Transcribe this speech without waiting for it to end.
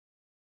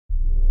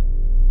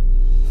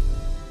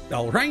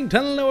Alright,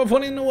 hello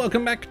everyone and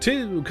welcome back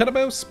to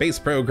Kottabos Space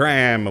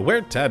Program, where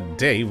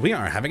today we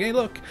are having a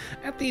look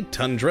at the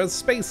Tundra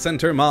Space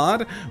Center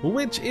mod,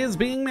 which is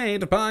being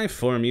made by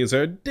forum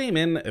user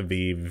Damon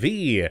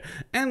VV.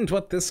 And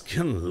what this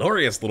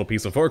glorious little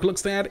piece of work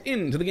looks to add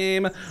into the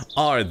game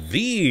are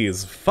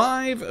these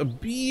 5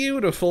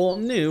 beautiful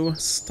new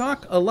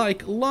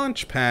stock-alike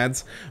launch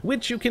pads,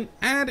 which you can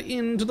add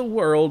into the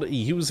world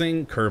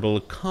using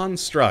Kerbal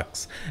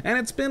Constructs. And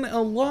it's been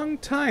a long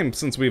time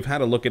since we've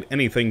had a look at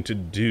anything to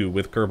do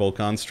with Kerbal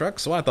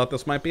Constructs, so I thought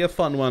this might be a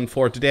fun one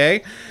for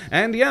today.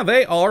 And yeah,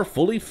 they are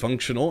fully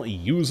functional,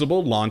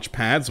 usable launch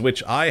pads,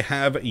 which I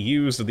have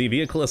used the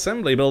vehicle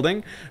assembly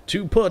building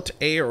to put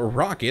a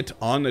rocket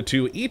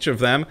onto each of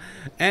them.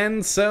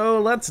 And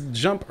so let's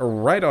jump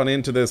right on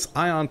into this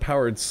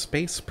ion-powered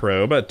space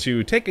probe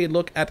to take a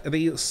look at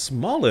the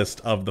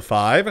smallest of the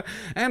 5,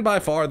 and by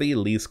far the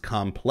least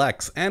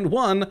complex, and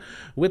one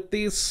with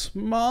the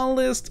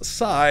smallest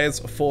size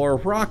for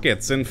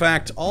rockets. In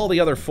fact, all the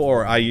other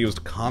 4 I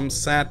used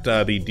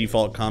ComSat, the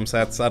default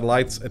ComSat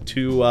satellites,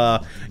 to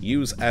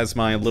use as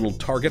my little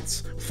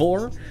targets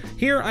for.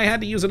 Here I had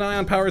to use an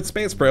ion-powered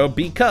space probe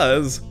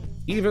because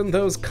even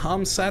those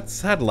ComSat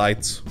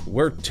satellites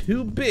were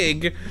too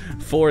big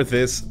for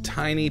this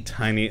tiny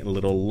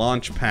little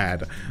launch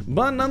pad.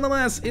 But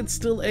nonetheless, it's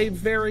still a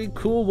very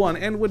cool one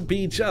and would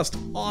be just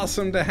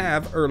awesome to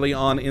have early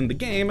on in the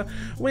game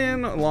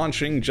when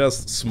launching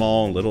just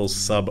small little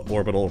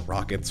suborbital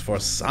rockets for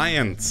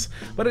science.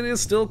 But it is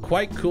still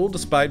quite cool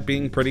despite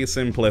being pretty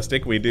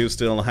simplistic. We do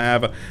still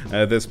have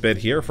this bit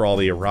here for all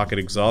the rocket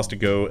exhaust to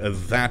go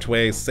that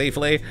way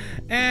safely.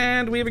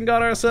 And we even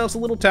got ourselves a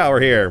little tower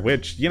here,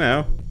 which, you know,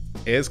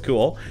 is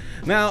cool.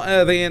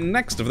 Now, the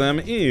next of them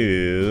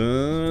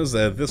is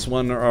this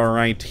one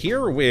right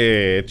here,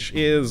 which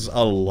is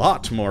a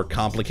lot more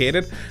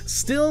complicated.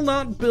 Still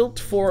not built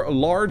for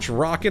large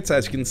rockets.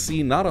 As you can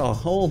see, not a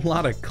whole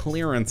lot of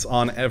clearance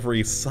on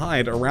every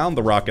side around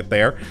the rocket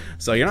there.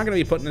 So you're not going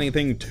to be putting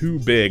anything too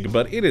big,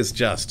 but it is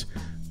just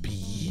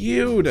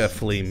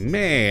beautifully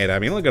made. I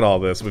mean, look at all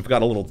this. We've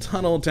got a little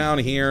tunnel down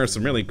here,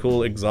 some really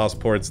cool exhaust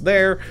ports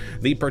there,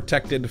 the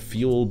protected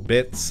fuel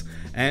bits,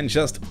 and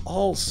just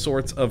all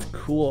sorts of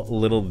cool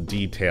little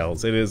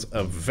details. It is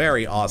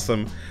very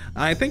awesome.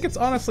 I think it's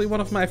honestly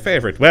one of my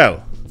favorite.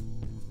 Well,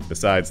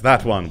 besides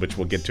that one, which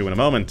we'll get to in a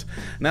moment.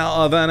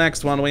 Now, the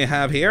next one we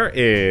have here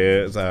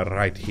is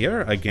right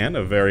here. Again,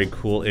 a very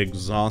cool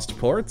exhaust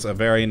ports, a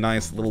very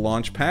nice little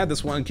launch pad.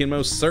 This one can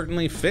most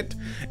certainly fit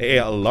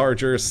a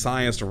larger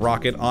sized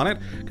rocket on it,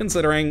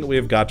 considering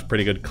we've got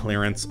pretty good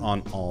clearance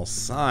on all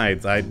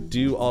sides. I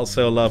do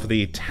also love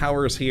the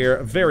towers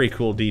here, very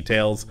cool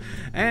details,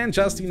 and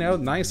just, you know,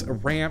 nice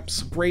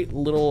ramps, great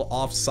little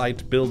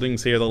off-site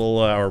buildings here, the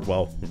little,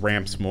 well,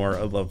 ramps more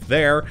of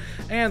there,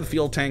 and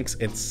fuel tanks,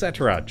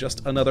 etc.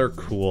 Just another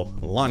cool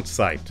launch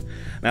site.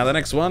 Now the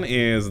next one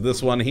is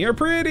this one here,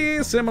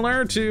 pretty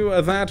similar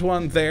to that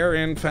one there,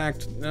 in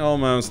fact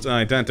almost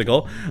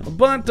identical,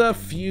 but a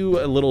few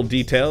little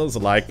details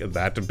like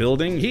that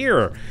building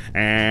here,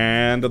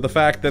 and the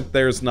fact that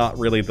there's not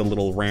really the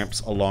little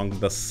ramps along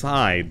the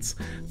sides.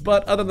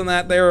 But other than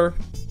that, they're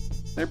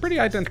pretty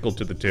identical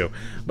to the two,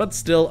 but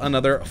still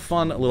another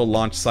fun little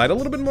launch site, a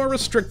little bit more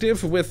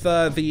restrictive with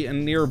the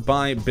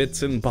nearby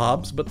bits and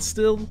bobs, but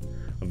still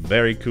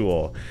very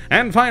cool.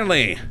 And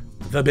finally,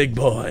 the big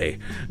boy,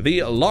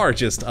 the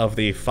largest of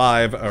the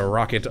 5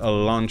 rocket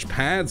launch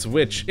pads,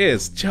 which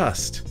is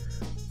just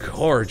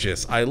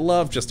gorgeous. I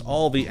love just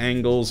all the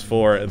angles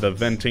for the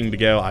venting to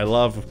go. I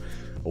love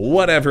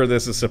whatever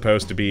this is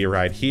supposed to be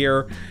right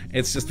here.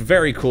 It's just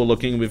very cool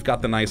looking. We've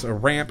got the nice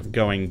ramp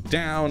going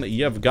down.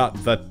 You've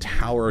got the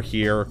tower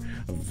here,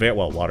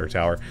 well, water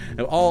tower.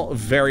 All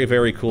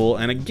very cool.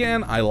 And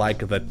again, I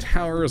like the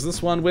towers.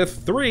 This one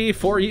with 3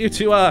 for you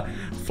to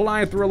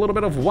fly through a little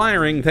bit of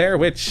wiring there,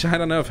 which I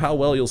don't know how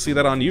well you'll see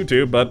that on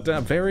YouTube, but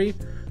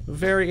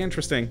very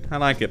interesting. I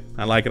like it.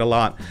 I like it a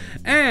lot.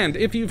 And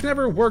if you've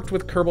never worked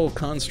with Kerbal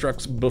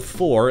Constructs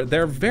before,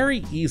 they're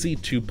very easy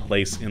to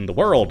place in the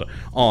world.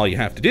 All you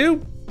have to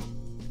do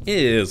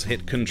is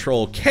hit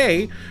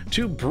Control-K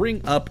to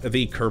bring up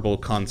the Kerbal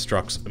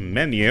Constructs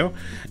menu,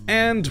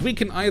 and we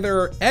can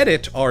either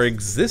edit our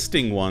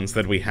existing ones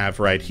that we have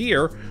right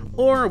here,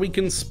 or we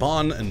can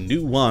spawn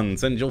new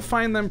ones, and you'll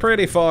find them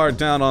pretty far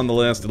down on the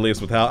list, at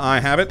least with how I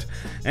have it.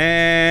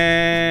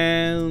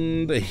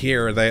 And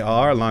here they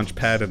are,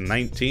 Launchpad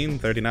 19,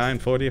 39,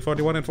 40,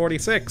 41, and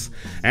 46.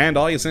 And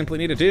all you simply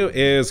need to do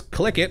is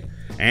click it,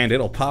 and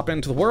it'll pop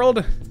into the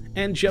world,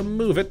 and you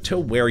move it to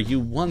where you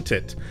want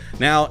it.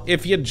 Now,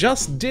 if you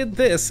just did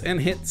this and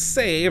hit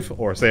save,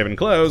 or save and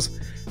close,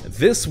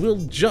 this will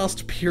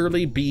just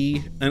purely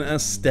be an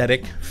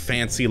aesthetic,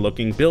 fancy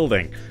looking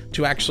building.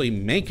 To actually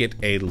make it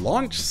a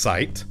launch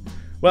site,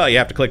 Well, you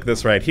have to click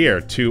this right here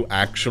to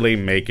actually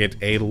make it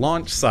a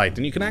launch site,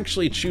 and you can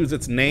actually choose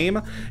its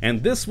name,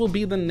 and this will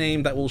be the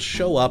name that will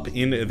show up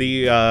in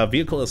the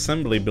vehicle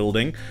assembly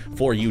building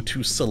for you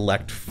to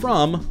select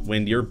from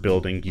when you're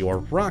building your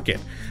rocket.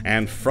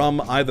 And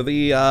from either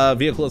the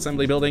vehicle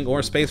assembly building or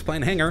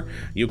spaceplane hangar,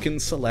 you can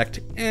select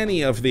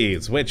any of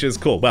these, which is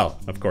cool. Well,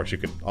 of course, you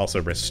could also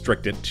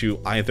restrict it to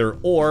either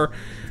or,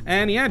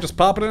 and yeah, just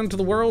pop it into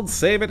the world,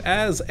 save it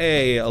as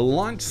a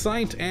launch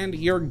site, and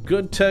you're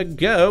good to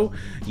go.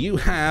 You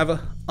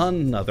have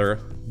another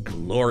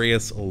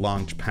glorious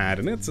launch pad,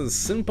 and it's as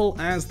simple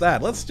as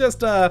that. Let's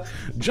just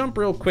jump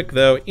real quick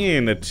though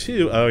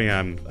into, oh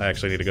yeah, I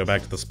actually need to go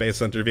back to the Space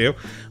Center view.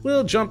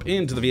 We'll jump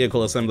into the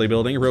vehicle assembly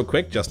building real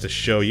quick just to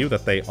show you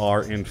that they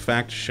are in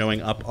fact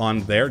showing up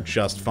on there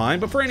just fine.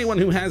 But for anyone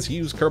who has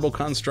used Kerbal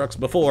Constructs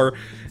before,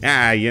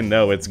 you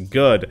know it's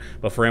good.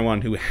 But for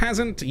anyone who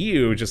hasn't,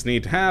 you just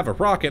need to have a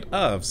rocket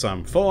of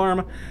some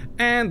form.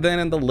 And then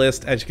in the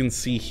list, as you can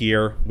see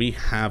here, we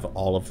have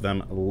all of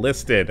them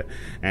listed,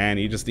 and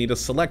you just need to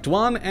select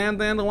one and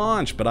then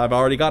launch, but I've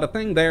already got a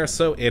thing there,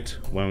 so it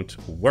won't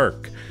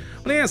work.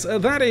 But yes,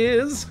 that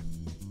is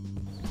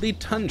the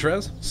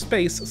Tundra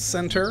Space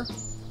Center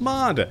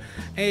mod.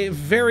 A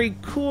very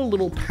cool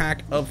little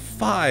pack of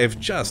 5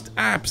 just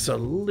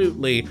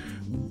absolutely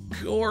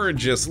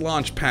gorgeous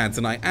launch pads,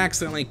 and I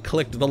accidentally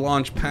clicked the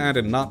launch pad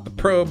and not the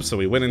probe, so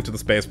we went into the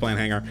spaceplane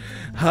hangar.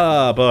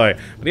 Oh boy.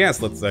 But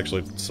yes, let's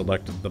actually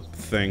select the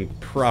thing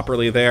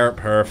properly there.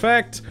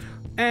 Perfect.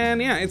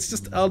 And yeah, it's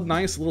just a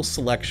nice little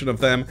selection of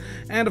them.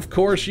 And of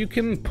course, you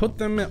can put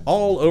them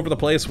all over the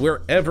place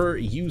wherever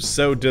you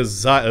so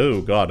desire.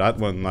 Oh god, that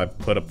one I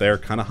put up there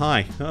kind of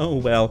high. Oh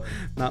well,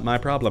 not my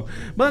problem.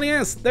 But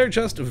yes, they're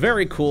just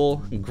very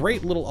cool.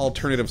 Great little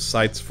alternative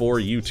sites for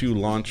you to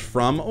launch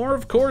from, or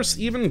of course,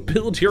 even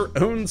build your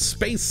own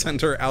space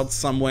center out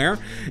somewhere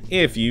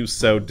if you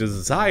so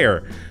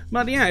desire.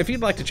 But yeah, if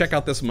you'd like to check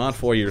out this mod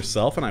for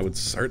yourself, and I would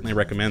certainly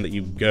recommend that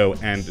you go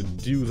and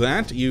do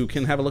that, you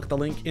can have a look at the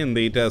link in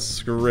the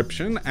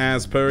description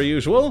as per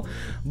usual.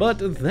 But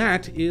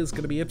that is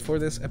going to be it for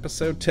this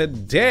episode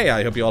today.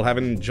 I hope you all have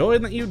enjoyed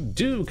and that you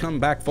do come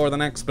back for the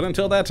next. But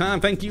until that time,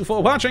 thank you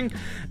for watching,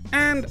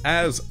 and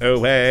as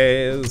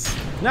always,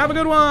 have a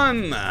good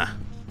one!